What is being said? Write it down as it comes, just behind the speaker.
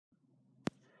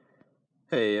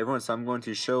Hey everyone, so I'm going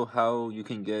to show how you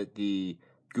can get the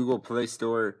Google Play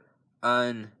Store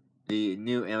on the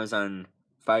new Amazon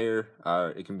Fire.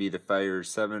 It can be the Fire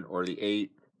 7 or the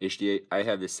 8 HD8. I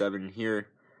have the 7 here,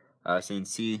 so you can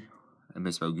see I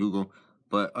misspelled Google,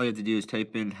 but all you have to do is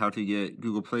type in how to get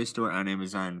Google Play Store on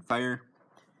Amazon Fire.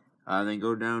 Then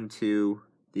go down to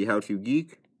the How to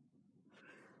Geek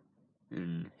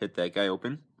and hit that guy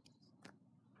open.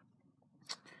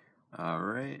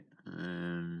 Alright,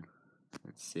 and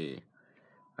let's see.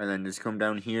 And then just come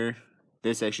down here.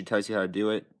 This actually tells you how to do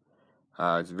it.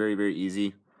 It's very, very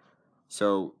easy.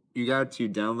 So you got to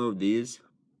download these.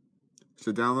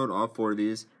 So download all 4 of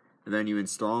these, and then you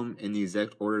install them in the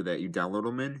exact order that you download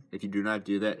them in. If you do not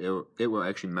do that, it will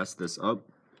actually mess this up.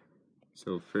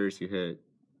 So first you hit,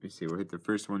 let's see, we'll hit the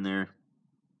first one there.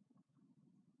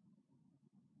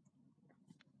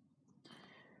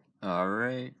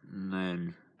 Alright, and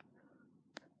then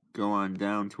go on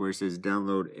down to where it says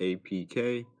download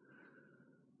APK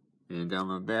and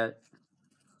download that.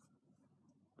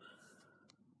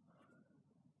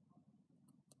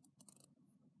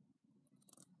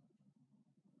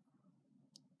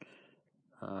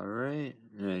 Alright,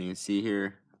 and you can see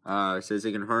here, it says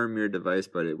it can harm your device,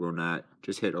 but it will not.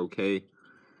 Just hit OK,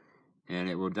 and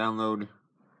it will download,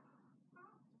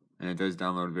 and it does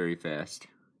download very fast,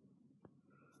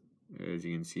 as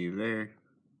you can see there.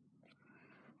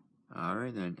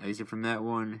 Alright, then exit from that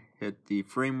one, hit the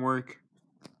framework.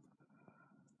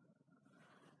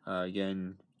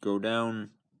 Again, go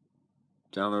down,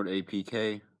 download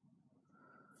APK,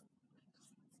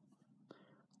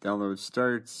 download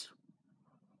starts.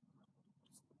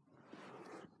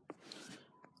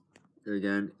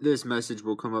 Again, this message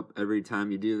will come up every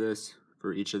time you do this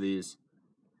for each of these.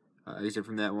 Exit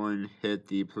from that one, hit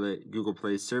the Google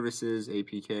Play Services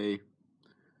APK.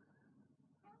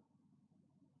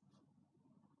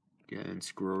 Again,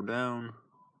 scroll down.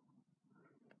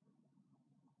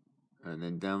 And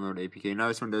then download APK. Now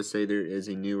this one does say there is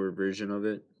a newer version of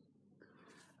it.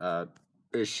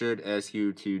 It should ask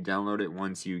you to download it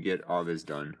once you get all this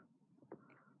done.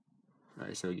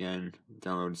 Alright, so again,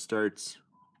 download starts.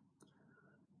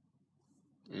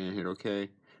 And hit OK.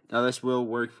 Now this will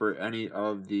work for any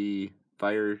of the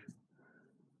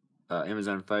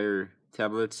Amazon Fire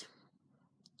tablets.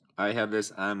 I have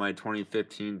this on my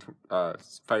 2015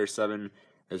 Fire 7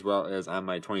 as well as on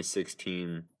my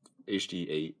 2016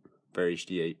 HD8, Fire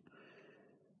HD8.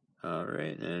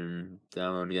 Alright, and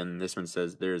download again. This one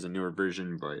says there's a newer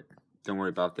version, but don't worry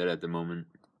about that at the moment.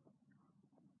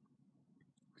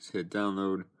 Just hit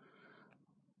download.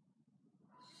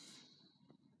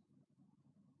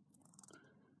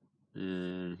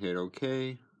 And hit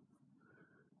OK.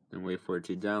 And wait for it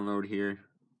to download here.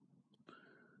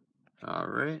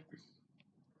 Alright.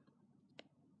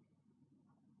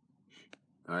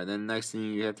 Alright, then the next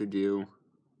thing you have to do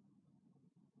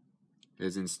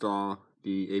is install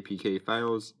the APK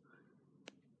files.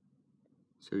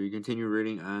 So you continue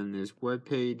reading on this web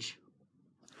page.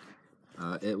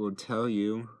 It will tell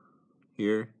you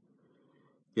here,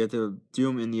 you have to do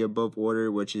them in the above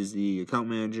order, which is the account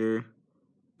manager,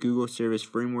 Google Service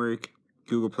Framework,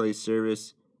 Google Play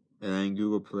Service, and then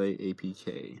Google Play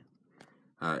APK.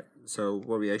 Alright, so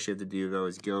what we actually have to do though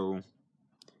is go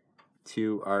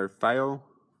to our file.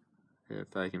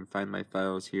 If I can find my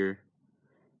files here,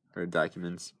 or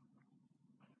documents.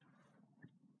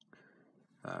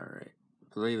 Alright,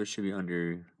 I believe it should be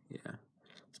under, yeah.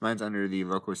 So mine's under the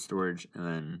local storage and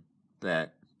then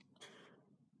that.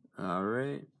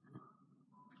 Alright.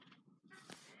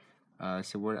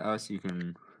 So what else you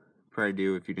can probably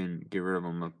do if you didn't get rid of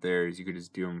them up there is you could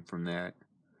just do them from that.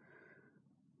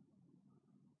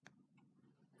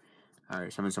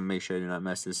 Alright, so I'm just going to make sure I do not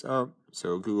mess this up.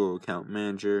 So Google Account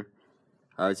Manager.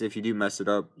 So if you do mess it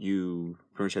up, you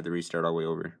pretty much have to restart all the way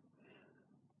over.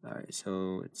 Alright,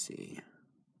 so let's see.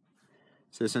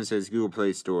 So this one says Google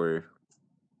Play Store.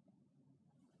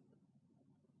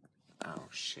 Oh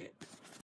shit.